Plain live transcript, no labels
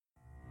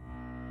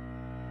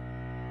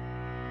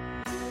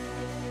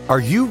Are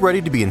you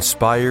ready to be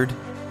inspired?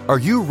 Are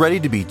you ready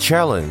to be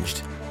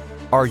challenged?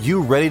 Are you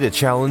ready to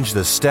challenge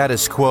the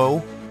status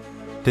quo?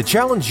 To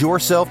challenge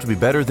yourself to be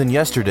better than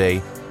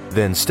yesterday,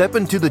 then step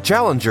into the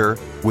Challenger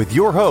with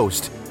your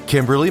host,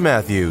 Kimberly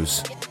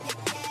Matthews.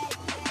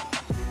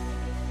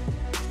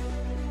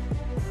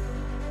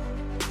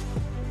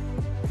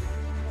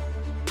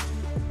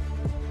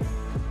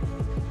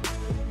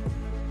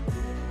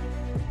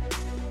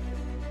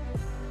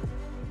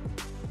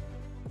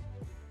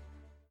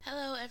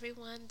 Hello,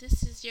 everyone.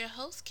 This is your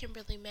host,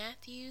 Kimberly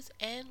Matthews,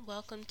 and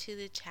welcome to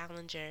the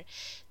Challenger.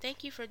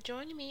 Thank you for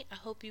joining me. I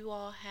hope you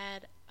all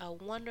had a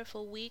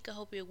wonderful week. I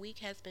hope your week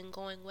has been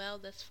going well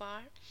thus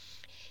far.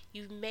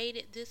 You've made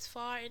it this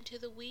far into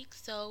the week,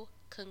 so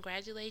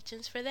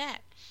congratulations for that.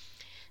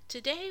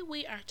 Today,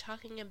 we are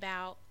talking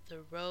about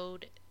the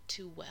road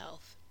to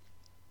wealth.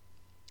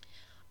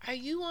 Are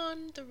you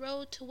on the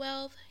road to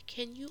wealth?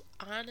 Can you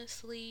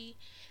honestly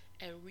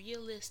and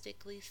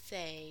realistically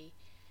say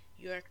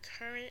your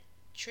current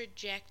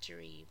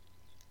trajectory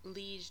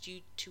leads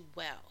you to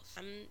wealth?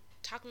 I'm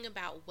talking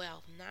about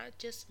wealth, not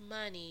just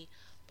money,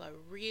 but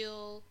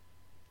real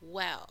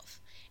wealth.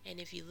 And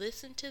if you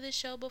listened to the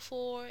show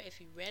before, if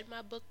you read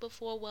my book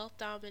before, Wealth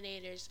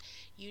Dominators,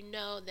 you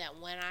know that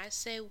when I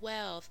say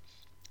wealth,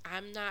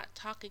 I'm not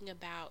talking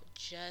about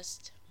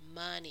just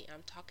money.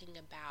 I'm talking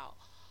about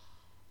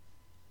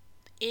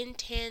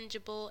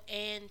intangible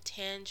and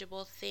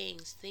tangible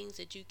things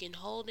that you can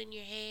hold in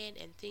your hand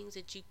and things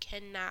that you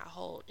cannot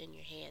hold in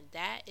your hand.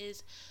 That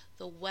is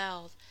the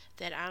wealth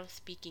that I'm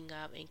speaking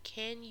of. And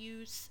can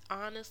you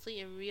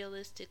honestly and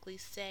realistically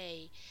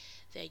say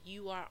that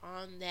you are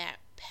on that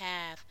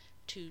path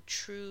to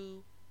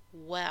true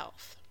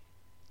wealth?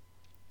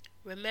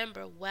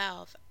 Remember,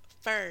 wealth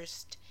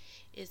first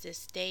is a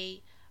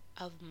state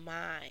of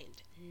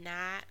mind,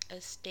 not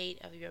a state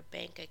of your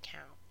bank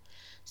account.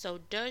 So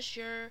does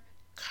your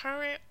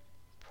current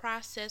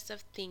process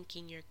of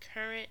thinking, your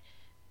current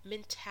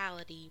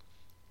mentality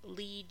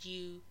lead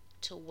you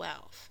to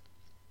wealth?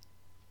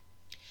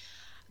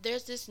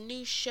 There's this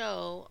new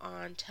show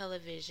on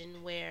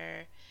television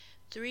where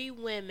three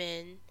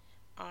women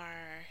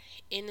are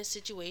in a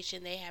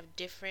situation. They have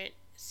different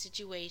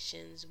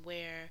situations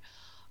where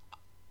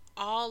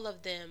all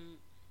of them,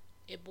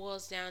 it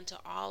boils down to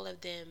all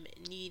of them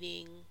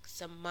needing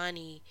some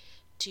money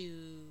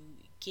to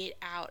get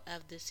out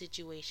of the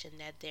situation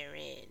that they're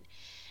in.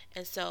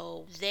 And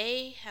so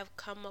they have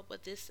come up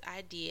with this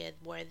idea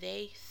where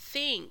they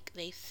think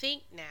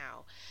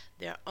now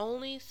their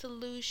only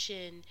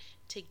solution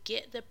to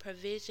get the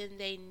provision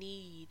they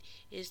need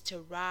is to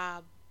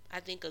rob, I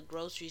think, a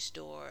grocery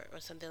store or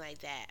something like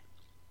that.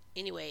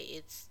 Anyway,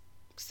 it's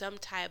some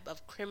type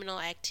of criminal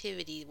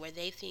activity where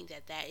they think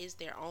that that is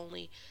their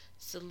only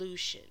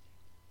solution.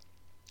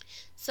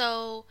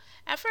 So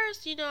at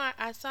first,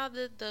 I saw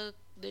the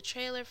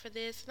trailer for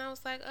this, and I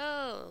was like,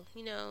 oh,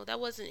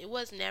 it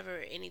was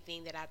never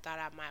anything that I thought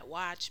I might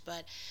watch.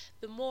 But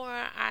the more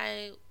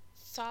I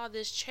saw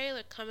this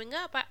trailer coming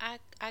up,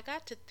 I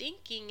got to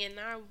thinking, and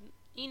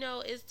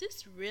is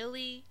this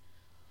really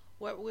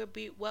what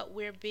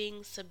we're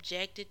being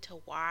subjected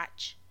to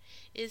watch?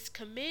 Is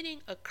committing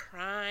a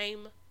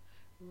crime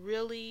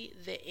really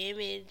the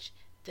image,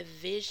 the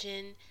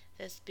vision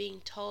that's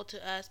being told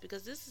to us?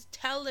 Because this is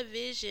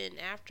television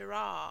after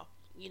all.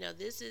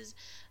 This is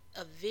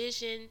a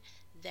vision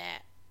that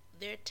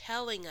they're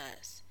telling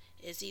us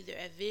is either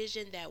a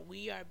vision that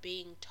we are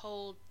being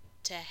told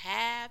to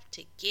have,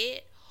 to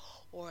get,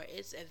 or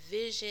it's a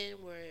vision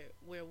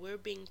where we're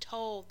being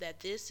told that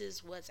this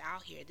is what's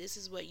out here. This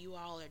is what you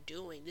all are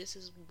doing. This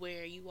is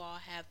where you all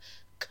have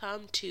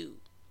come to.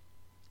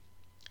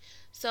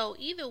 So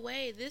either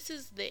way, this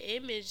is the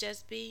image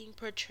that's being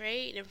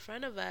portrayed in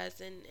front of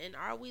us, and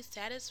are we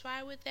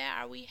satisfied with that?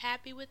 Are we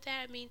happy with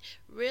that? I mean,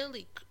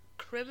 really,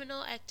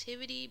 criminal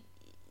activity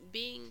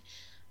being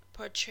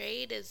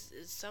portrayed as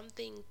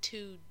something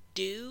to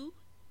do?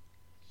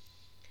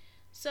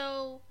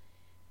 So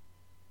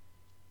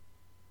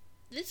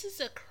this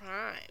is a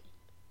crime.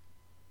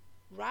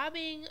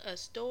 Robbing a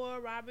store,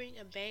 robbing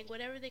a bank,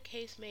 whatever the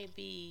case may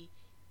be,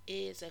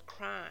 is a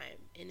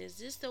crime. And is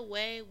this the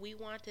way we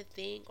want to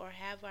think or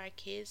have our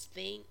kids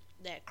think,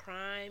 that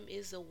crime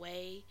is a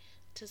way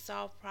to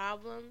solve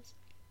problems?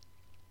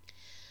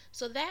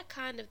 So that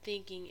kind of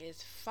thinking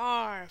is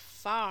far,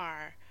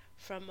 far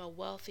from a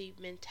wealthy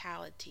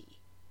mentality.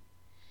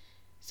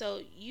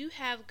 So you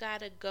have got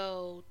to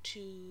go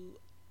to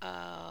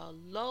a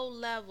low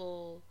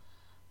level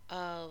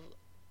of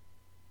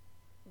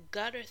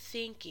gutter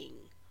thinking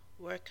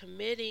where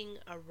committing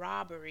a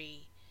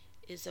robbery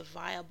is a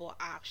viable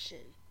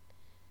option.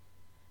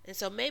 And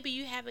so maybe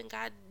you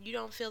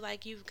don't feel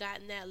like you've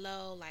gotten that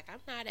low. Like,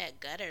 I'm not at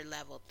gutter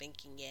level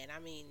thinking yet. I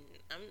mean,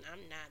 I'm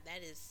not.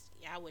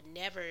 I would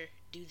never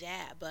do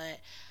that. But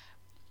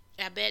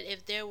I bet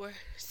if there were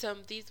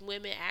these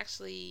women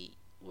actually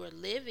were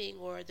living,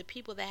 or the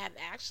people that have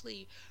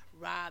actually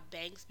robbed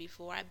banks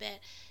before, I bet,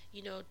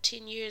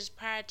 10 years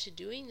prior to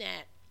doing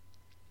that,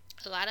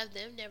 a lot of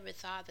them never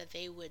thought that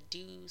they would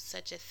do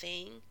such a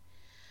thing.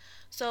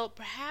 So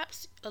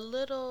perhaps a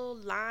little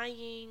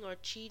lying or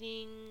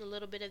cheating, a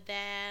little bit of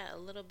that, a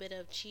little bit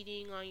of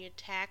cheating on your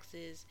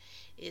taxes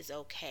is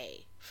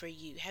okay for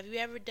you. Have you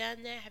ever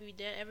done that? Have you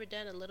ever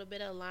done a little bit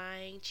of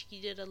lying,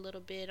 cheated a little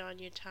bit on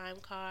your time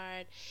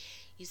card?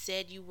 You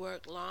said you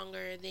worked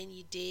longer than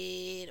you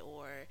did,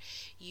 or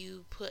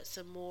you put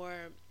some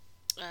more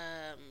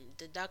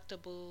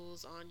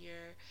deductibles on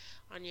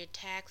your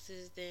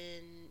taxes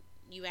than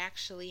you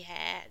actually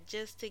had,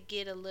 just to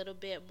get a little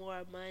bit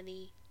more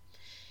money.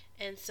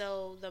 And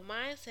so the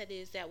mindset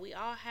is that we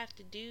all have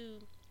to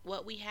do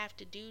what we have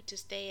to do to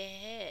stay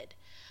ahead.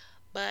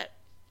 But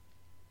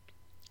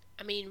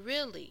I mean,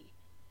 really,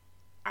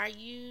 are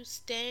you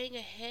staying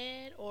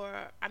ahead?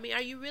 Or I mean,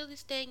 are you really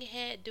staying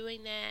ahead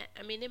doing that?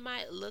 I mean, it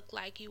might look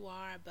like you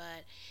are,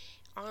 but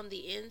on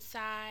the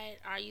inside,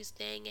 are you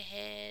staying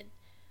ahead?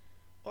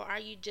 Or are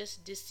you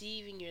just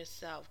deceiving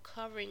yourself,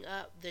 covering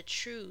up the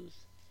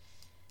truth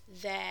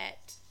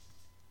that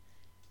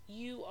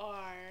you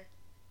are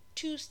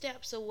 2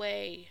 steps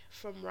away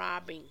from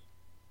robbing?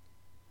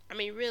 I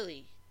mean,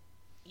 really,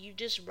 you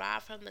just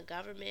robbed from the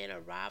government or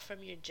robbed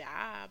from your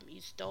job.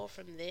 You stole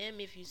from them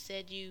if you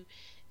said you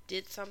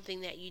did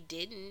something that you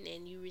didn't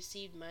and you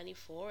received money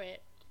for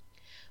it.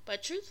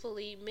 But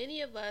truthfully,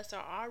 many of us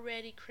are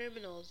already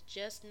criminals,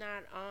 just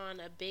not on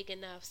a big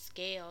enough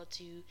scale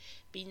to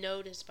be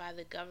noticed by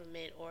the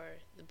government or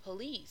the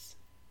police.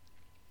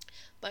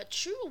 But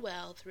true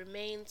wealth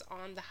remains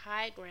on the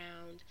high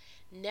ground,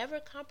 never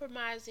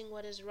compromising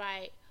what is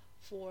right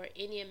for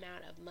any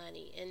amount of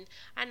money. And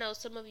I know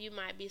some of you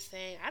might be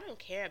saying, I don't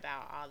care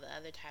about all the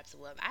other types of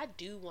wealth. I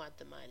do want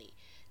the money.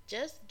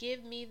 Just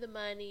give me the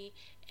money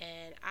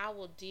and I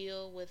will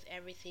deal with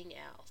everything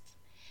else.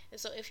 And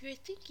so, if you're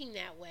thinking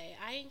that way,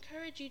 I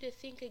encourage you to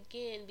think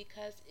again,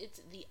 because it's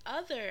the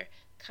other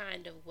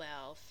kind of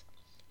wealth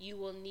you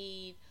will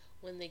need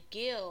when the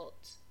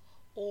guilt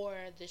or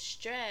the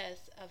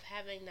stress of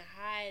having to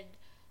hide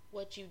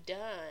what you've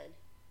done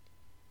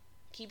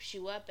keeps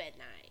you up at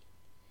night.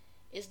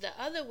 It's the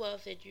other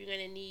wealth that you're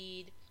going to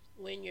need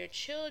when your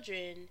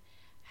children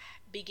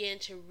begin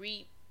to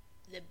reap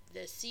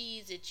the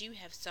seeds that you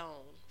have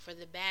sown for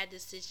the bad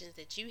decisions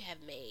that you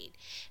have made.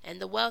 And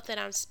the wealth that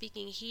I'm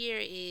speaking here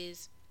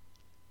is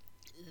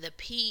the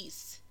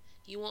peace.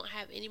 You won't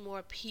have any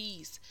more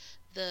peace.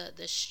 The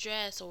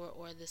stress or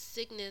the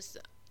sickness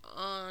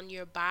on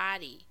your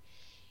body.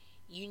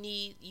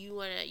 You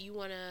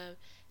wanna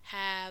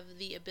have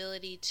the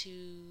ability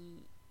to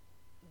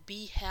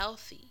be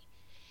healthy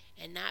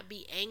and not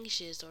be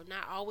anxious, or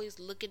not always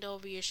looking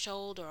over your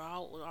shoulder,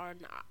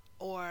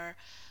 or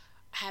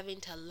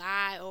having to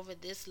lie over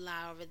this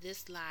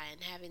lie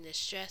and having the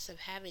stress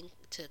of having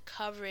to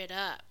cover it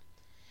up.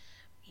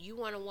 You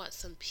want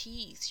some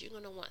peace. You're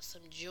going to want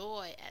some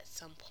joy at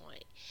some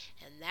point.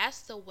 And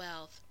that's the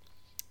wealth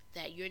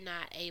that you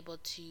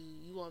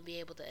won't be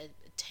able to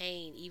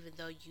attain even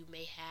though you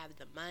may have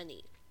the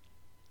money.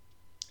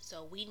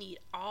 So we need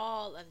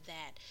all of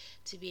that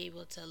to be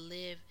able to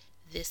live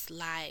this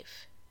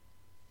life.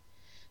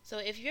 So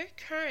if your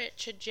current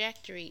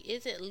trajectory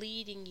isn't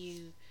leading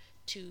you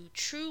to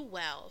true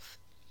wealth,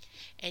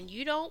 and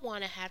you don't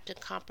want to have to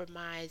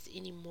compromise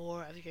any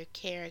more of your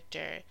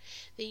character,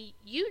 then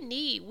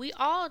we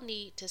all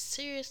need to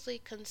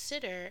seriously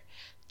consider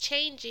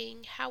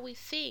changing how we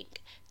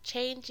think,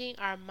 changing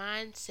our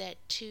mindset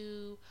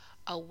to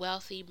a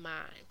wealthy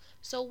mind.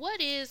 So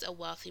what is a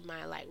wealthy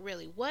mind? Like,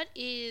 really, what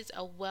is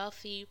a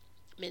wealthy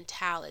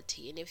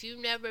mentality? And if you've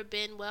never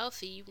been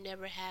wealthy, you've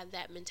never had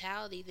that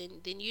mentality,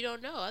 then you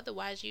don't know.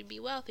 Otherwise, you'd be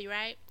wealthy,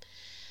 right?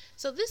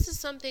 So this is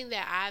something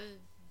that I've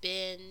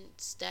been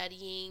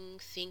studying,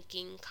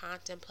 thinking,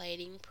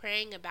 contemplating,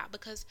 praying about,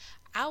 because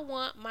I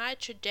want my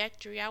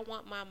trajectory, I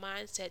want my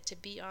mindset to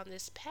be on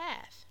this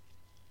path.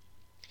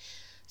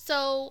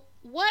 So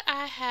what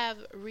I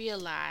have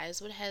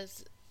realized,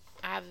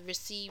 I've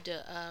received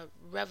a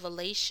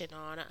revelation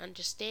on, an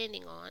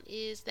understanding on,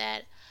 is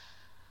that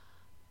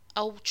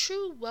a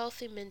true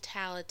wealthy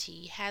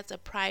mentality has a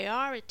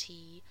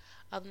priority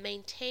of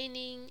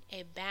maintaining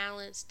a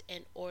balanced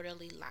and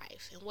orderly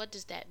life. And what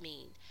does that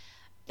mean?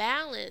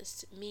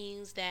 Balanced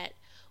means that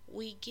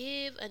we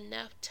give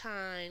enough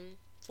time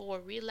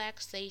for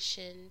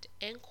relaxation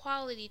and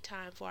quality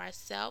time for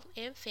ourselves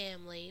and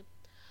family,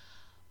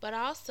 but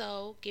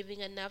also giving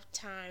enough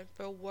time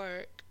for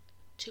work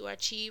to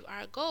achieve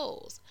our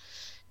goals.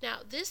 Now,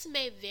 this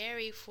may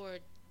vary for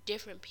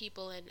different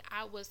people, and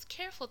I was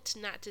careful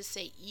not to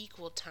say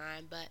equal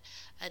time, but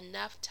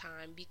enough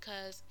time,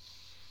 because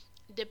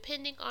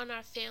depending on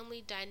our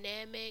family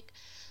dynamic,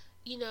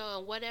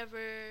 whatever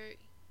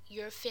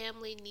your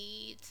family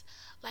needs,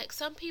 like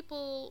some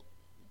people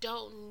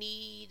don't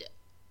need,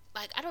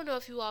 like, I don't know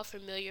if you all are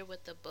familiar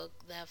with the book,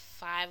 The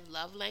Five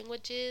Love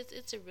Languages.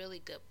 It's a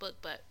really good book,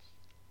 but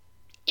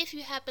if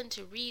you happen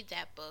to read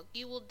that book,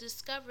 you will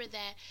discover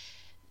that,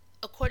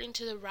 according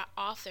to the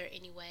author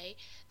anyway,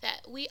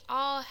 that we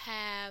all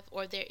have,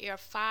 or there are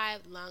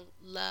five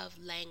love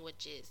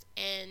languages,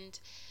 and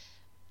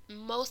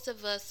most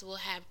of us will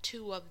have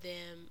two of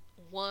them.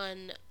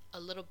 One a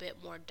little bit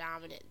more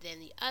dominant than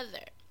the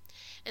other.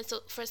 And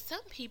so for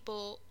some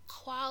people,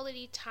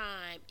 quality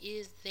time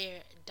is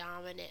their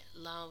dominant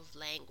love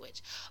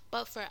language.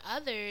 But for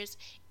others,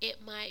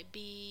 it might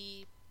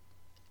be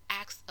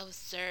acts of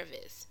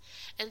service.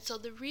 And so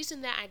the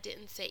reason that I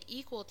didn't say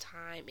equal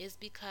time is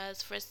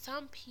because for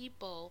some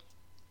people,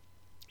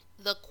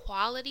 the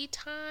quality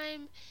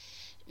time,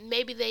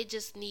 maybe they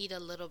just need a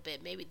little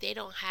bit. Maybe they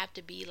don't have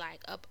to be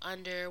like up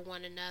under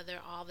one another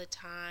all the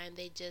time.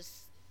 They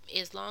just,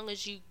 as long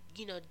as you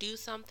do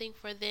something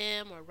for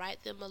them or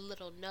write them a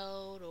little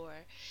note or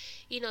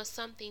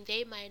something,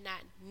 they might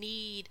not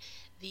need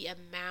the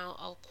amount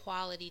of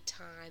quality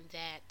time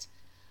that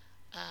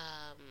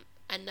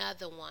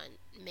another one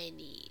may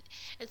need.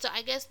 And so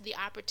I guess the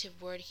operative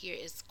word here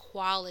is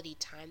quality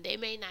time. They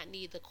may not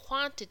need the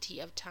quantity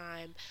of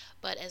time,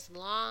 but as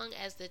long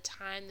as the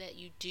time that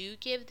you do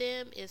give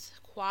them is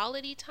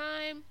quality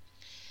time,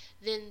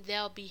 then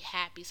they'll be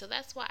happy. So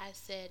that's why I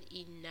said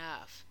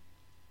enough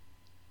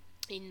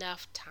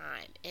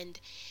time. And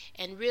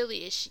really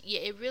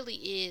it really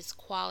is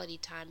quality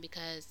time,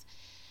 because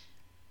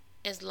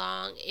as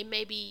long, it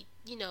may be,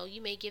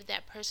 you may give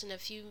that person a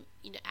few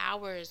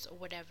hours or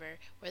whatever,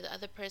 where the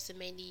other person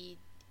may need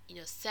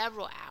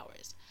several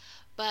hours.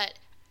 But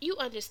you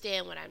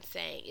understand what I'm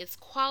saying. It's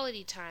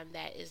quality time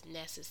that is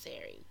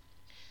necessary.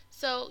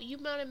 So you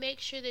want to make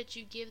sure that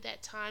you give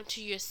that time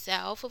to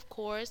yourself, of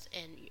course,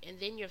 and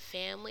then your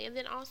family, and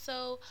then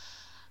also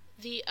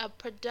the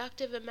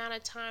productive amount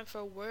of time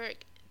for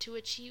work to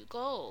achieve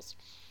goals.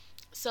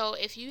 So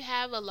if you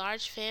have a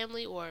large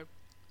family, or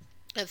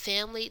a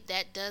family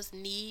that does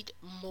need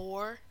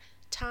more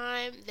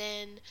time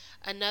than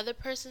another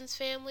person's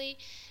family,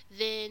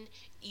 then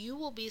you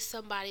will be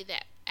somebody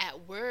that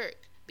at work,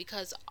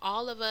 because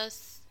all of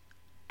us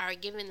are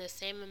given the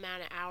same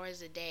amount of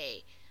hours a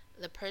day.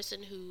 The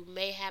person who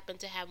may happen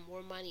to have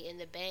more money in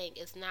the bank,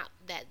 it's not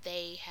that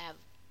they have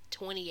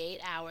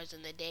 28 hours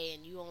in the day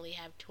and you only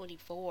have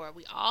 24.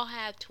 We all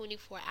have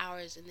 24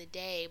 hours in the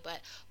day, but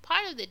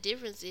part of the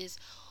difference is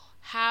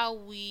how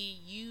we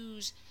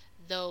use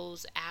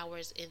those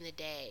hours in the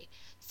day.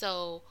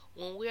 So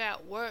when we're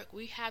at work,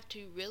 we have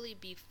to really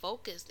be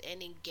focused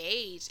and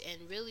engaged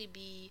and really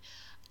be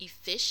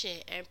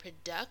efficient and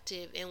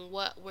productive in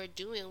what we're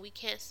doing. We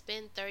can't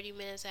spend 30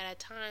 minutes at a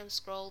time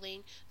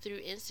scrolling through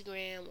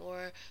Instagram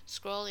or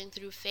scrolling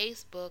through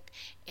Facebook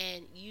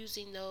and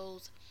using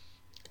those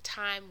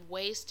time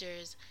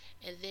wasters,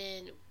 and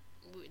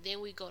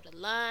then we go to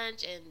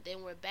lunch, and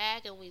then we're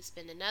back and we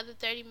spend another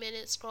 30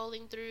 minutes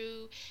scrolling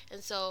through.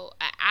 And so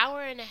an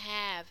hour and a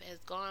half has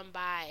gone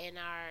by in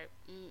our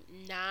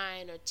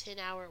 9 or 10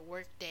 hour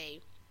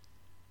workday,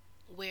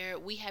 where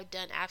we have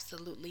done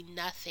absolutely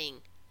nothing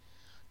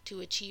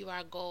to achieve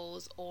our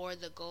goals or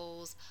the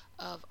goals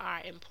of our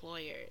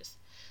employers.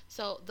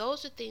 So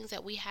those are things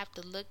that we have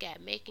to look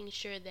at, making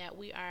sure that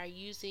we are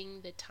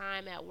using the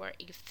time at work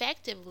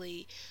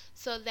effectively,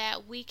 so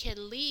that we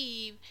can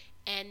leave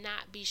and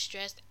not be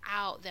stressed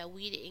out that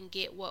we didn't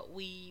get what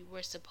we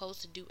were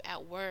supposed to do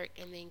at work,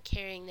 and then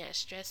carrying that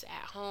stress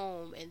at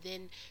home, and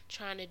then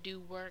trying to do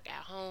work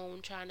at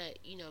home, trying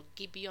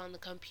to be on the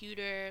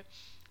computer,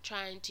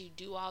 trying to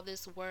do all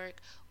this work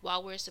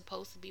while we're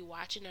supposed to be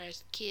watching our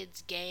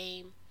kids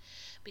game,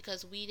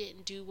 because we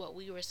didn't do what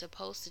we were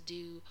supposed to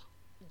do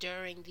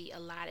during the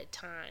allotted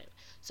time.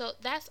 So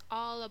that's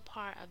all a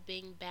part of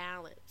being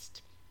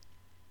balanced.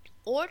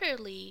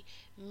 Orderly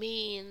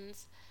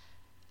means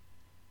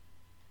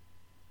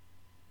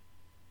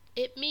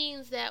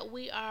that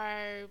we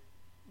are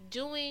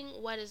doing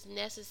what is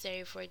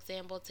necessary, for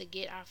example, to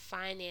get our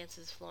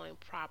finances flowing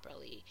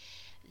properly.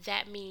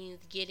 That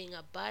means getting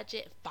a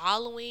budget,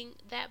 following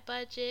that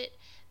budget.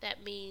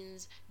 That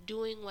means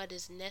doing what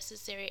is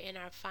necessary in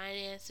our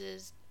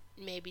finances,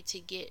 maybe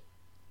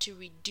to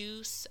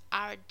reduce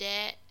our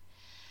debt,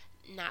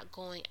 not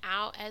going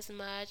out as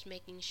much,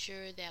 making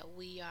sure that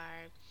we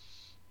are,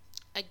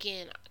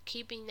 again,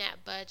 keeping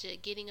that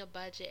budget, getting a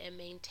budget and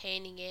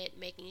maintaining it,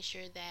 making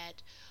sure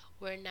that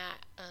we're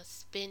not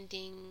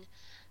spending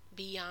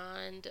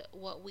beyond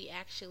what we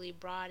actually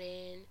brought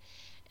in.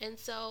 And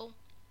so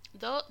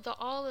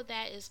all of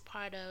that is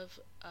part of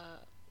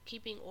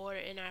keeping order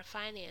in our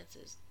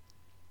finances.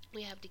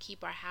 We have to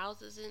keep our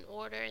houses in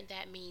order, and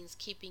that means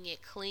keeping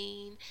it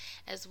clean,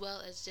 as well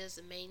as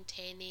just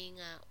maintaining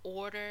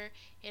order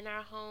in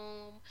our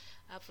home.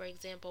 For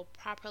example,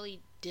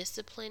 properly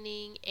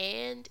disciplining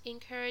and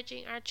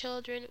encouraging our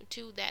children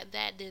to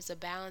that there's a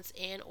balance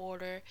and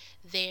order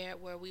there,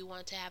 where we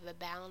want to have a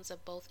balance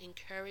of both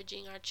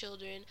encouraging our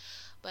children,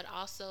 but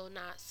also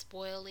not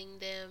spoiling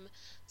them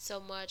so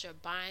much or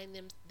buying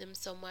them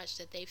so much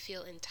that they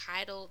feel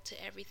entitled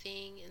to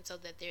everything, and so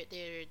that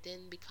there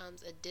then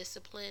becomes a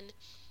discipline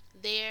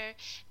there.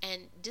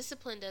 And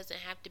discipline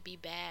doesn't have to be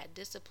bad.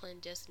 Discipline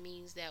just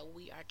means that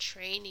we are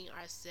training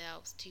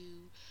ourselves to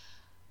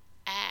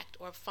act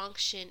or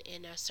function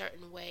in a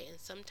certain way, and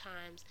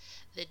sometimes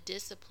the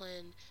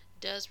discipline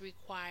does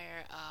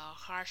require a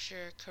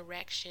harsher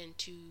correction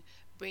to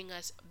bring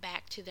us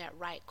back to that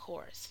right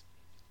course.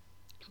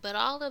 But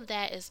all of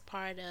that is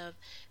part of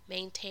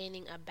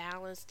maintaining a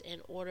balanced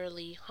and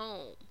orderly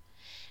home.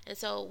 And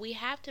so we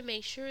have to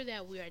make sure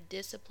that we are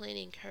disciplined,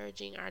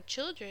 encouraging our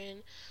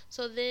children,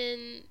 so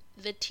then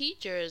the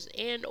teachers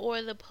and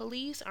or the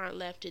police aren't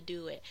left to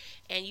do it.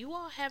 And you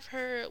all have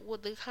heard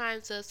what the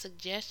kinds of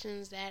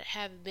suggestions that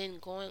have been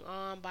going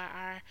on by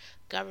our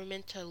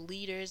governmental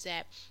leaders,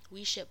 that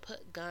we should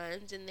put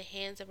guns in the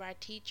hands of our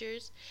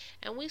teachers.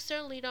 And we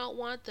certainly don't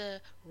want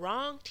the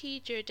wrong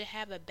teacher to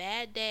have a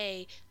bad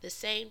day the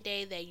same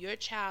day that your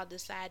child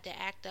decide to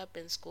act up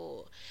in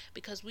school,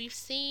 because we've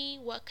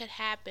seen what could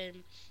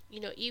happen,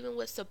 even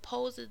with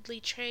supposedly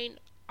trained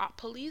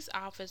police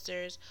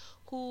officers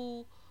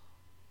who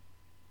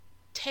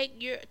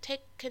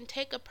can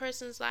take a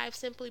person's life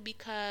simply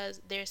because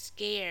they're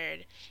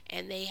scared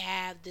and they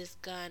have this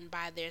gun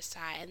by their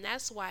side. And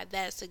that's why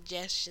that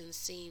suggestion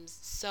seems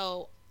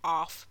so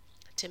off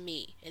to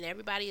me. And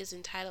everybody is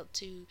entitled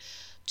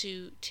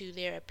to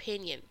their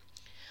opinion.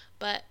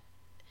 But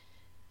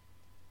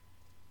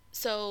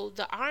so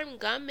the armed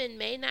gunman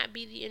may not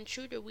be the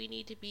intruder we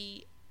need to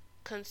be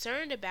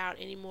concerned about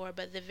anymore,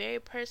 but the very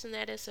person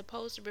that is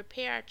supposed to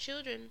prepare our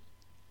children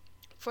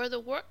for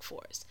the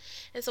workforce.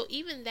 And so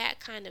even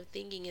that kind of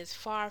thinking is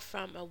far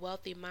from a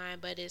wealthy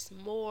mind, but it's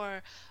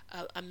more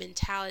a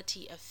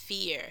mentality of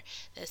fear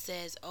that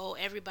says, oh,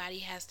 everybody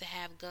has to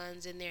have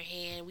guns in their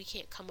hand. We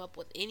can't come up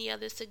with any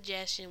other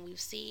suggestion. We've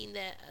seen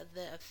that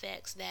the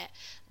effects that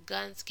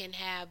guns can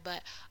have,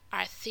 but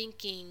our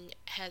thinking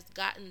has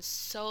gotten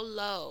so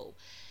low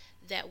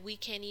that we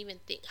can't even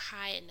think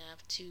high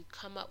enough to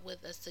come up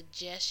with a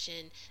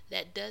suggestion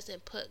that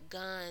doesn't put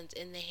guns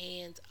in the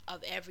hands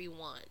of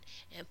everyone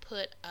and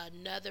put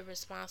another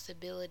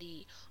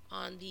responsibility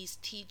on these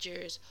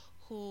teachers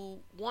who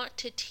want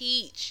to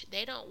teach.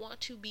 They don't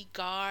want to be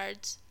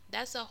guards.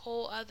 That's a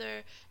whole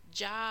other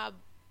job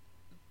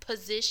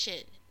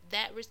position.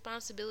 That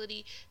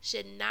responsibility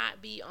should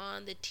not be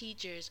on the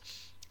teachers.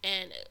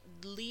 And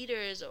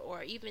leaders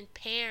or even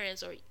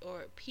parents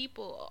or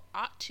people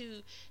ought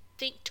to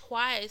think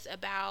twice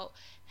about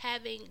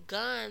having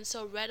guns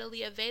so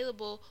readily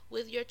available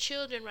with your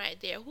children right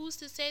there. Who's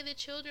to say the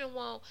children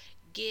won't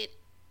get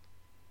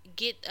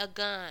a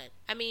gun?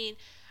 I mean,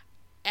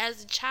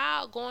 as a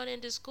child going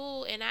into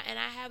school, and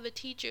I have a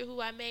teacher who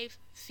I may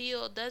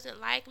feel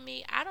doesn't like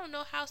me, I don't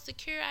know how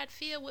secure I'd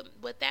feel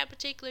with that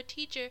particular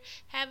teacher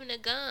having a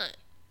gun,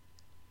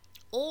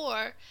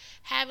 or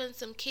having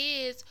some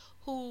kids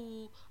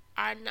who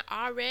are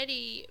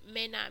already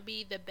may not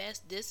be the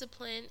best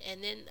discipline,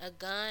 and then a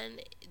gun,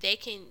 they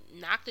can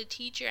knock the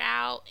teacher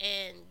out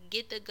and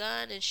get the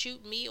gun and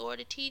shoot me or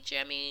the teacher.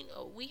 I mean,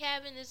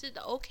 is it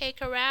the OK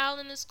Corral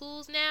in the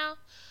schools now?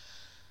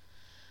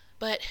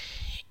 But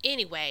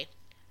anyway,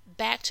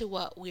 back to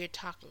what we're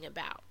talking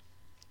about.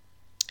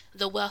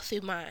 The wealthy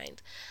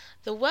mind.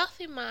 The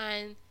wealthy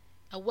mind,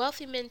 a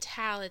wealthy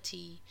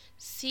mentality,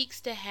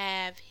 seeks to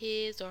have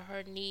his or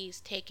her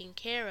needs taken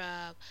care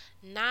of,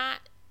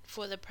 not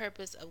for the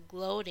purpose of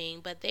gloating,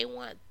 but they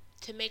want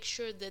to make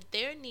sure that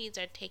their needs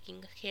are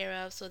taken care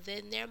of, so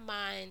then their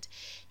mind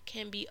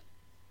can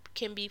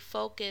be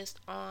focused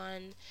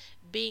on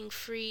being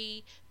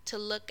free to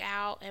look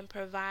out and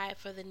provide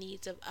for the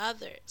needs of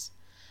others.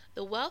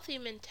 The wealthy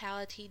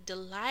mentality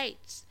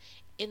delights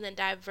in the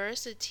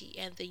diversity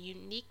and the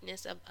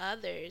uniqueness of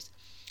others,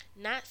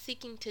 not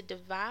seeking to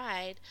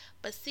divide,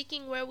 but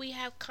seeking where we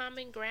have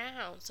common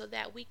ground so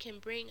that we can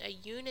bring a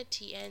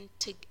unity and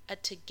a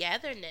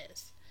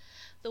togetherness.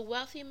 The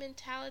wealthy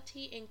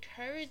mentality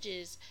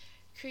encourages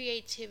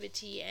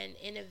creativity and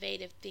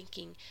innovative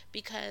thinking,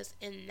 because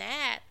in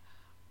that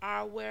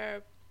are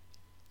where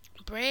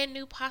brand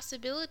new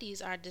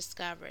possibilities are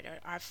discovered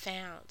or are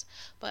found.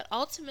 But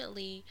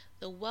ultimately,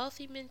 the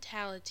wealthy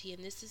mentality,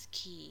 and this is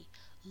key,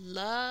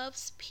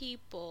 loves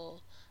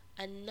people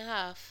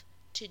enough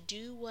to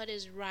do what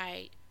is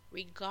right,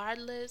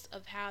 regardless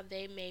of how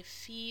they may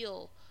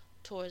feel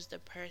towards the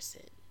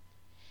person.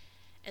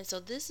 And so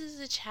this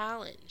is a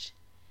challenge.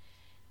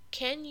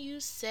 Can you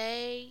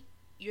say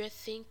your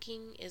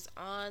thinking is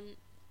on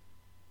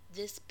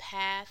this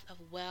path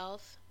of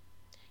wealth?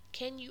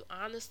 Can you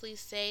honestly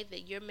say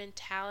that your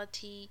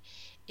mentality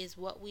is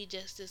what we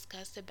just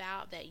discussed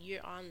about, that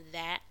you're on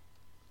that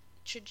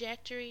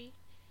trajectory?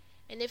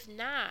 And if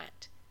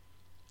not,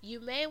 you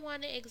may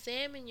want to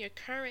examine your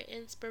current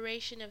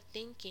inspiration of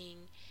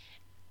thinking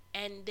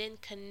and then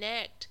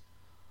connect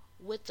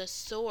with the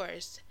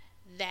source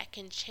that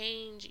can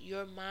change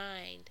your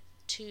mind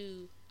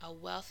to a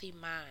wealthy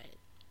mind.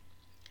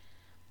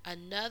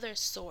 Another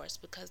source,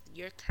 because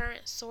your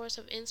current source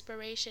of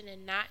inspiration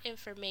and not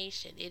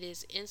information, it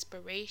is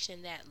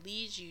inspiration that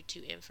leads you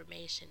to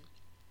information.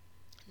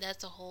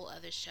 That's a whole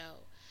other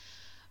show.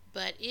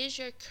 But is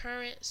your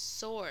current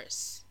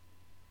source,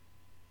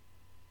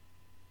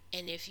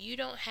 and if you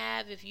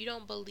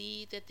don't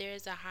believe that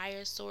there's a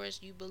higher source,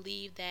 you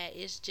believe that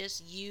it's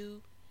just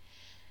you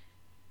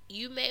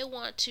may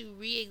want to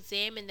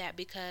re-examine that,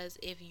 because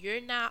if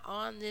you're not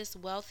on this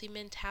wealthy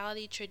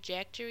mentality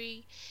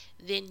trajectory,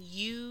 then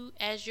you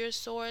as your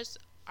source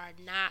are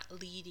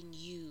not leading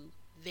you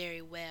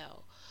very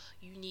well.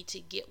 You need to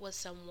get with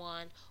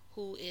someone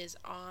who is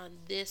on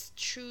this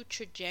true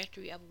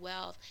trajectory of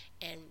wealth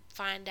and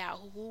find out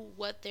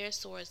what their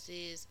source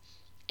is,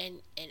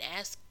 and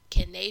ask,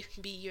 can they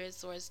be your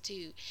source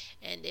too?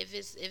 And if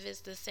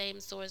it's the same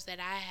source that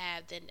I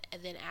have, then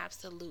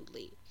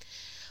absolutely.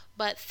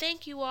 But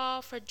thank you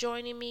all for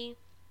joining me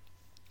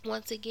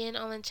once again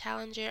on the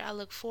Challenger. I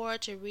look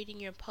forward to reading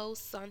your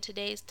posts on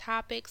today's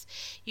topics.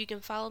 You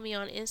can follow me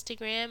on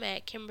Instagram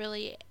at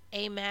Kimberly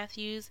A.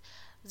 Matthews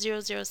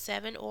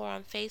 007 or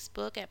on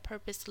Facebook at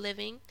Purpose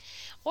Living,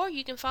 or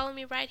you can follow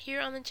me right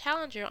here on the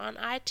Challenger on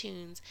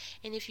iTunes.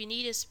 And if you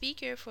need a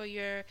speaker for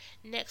your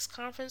next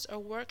conference or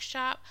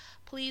workshop,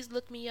 please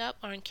look me up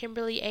on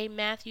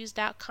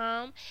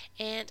KimberlyAMatthews.com.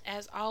 And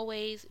as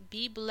always,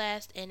 be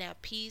blessed and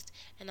at peace,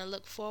 and I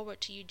look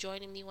forward to you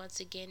joining me once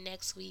again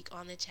next week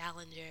on the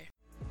Challenger.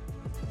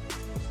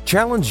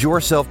 Challenge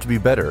yourself to be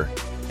better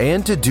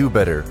and to do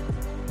better.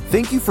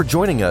 Thank you for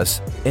joining us,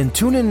 and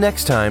tune in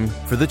next time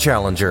for the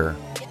Challenger.